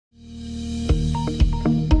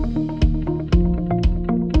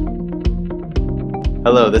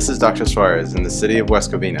Hello, this is Dr. Suarez in the city of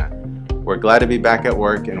West Covina. We're glad to be back at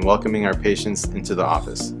work and welcoming our patients into the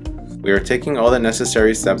office. We are taking all the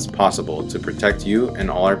necessary steps possible to protect you and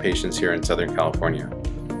all our patients here in Southern California.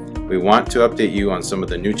 We want to update you on some of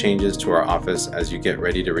the new changes to our office as you get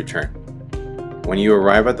ready to return. When you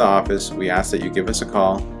arrive at the office, we ask that you give us a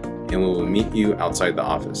call and we will meet you outside the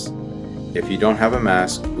office. If you don't have a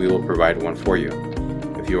mask, we will provide one for you.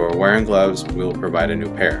 If you are wearing gloves, we will provide a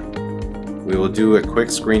new pair. We will do a quick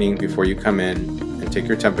screening before you come in and take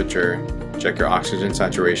your temperature, check your oxygen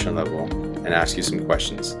saturation level, and ask you some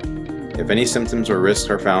questions. If any symptoms or risks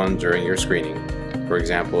are found during your screening, for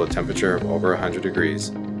example a temperature of over 100 degrees,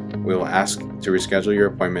 we will ask to reschedule your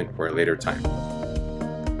appointment for a later time.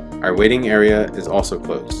 Our waiting area is also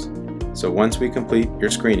closed, so once we complete your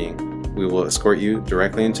screening, we will escort you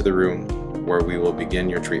directly into the room where we will begin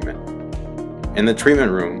your treatment. In the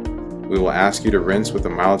treatment room, we will ask you to rinse with a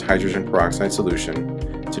mild hydrogen peroxide solution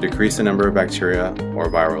to decrease the number of bacteria or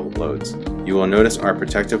viral loads. You will notice our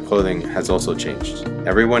protective clothing has also changed.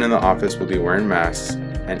 Everyone in the office will be wearing masks,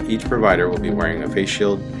 and each provider will be wearing a face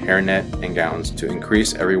shield, hairnet, and gowns to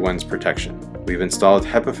increase everyone's protection. We've installed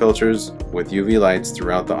HEPA filters with UV lights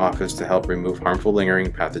throughout the office to help remove harmful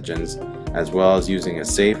lingering pathogens, as well as using a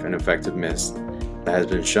safe and effective mist that has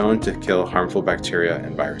been shown to kill harmful bacteria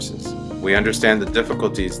and viruses. We understand the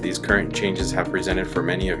difficulties these current changes have presented for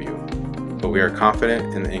many of you, but we are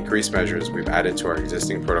confident in the increased measures we've added to our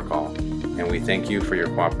existing protocol, and we thank you for your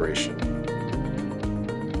cooperation.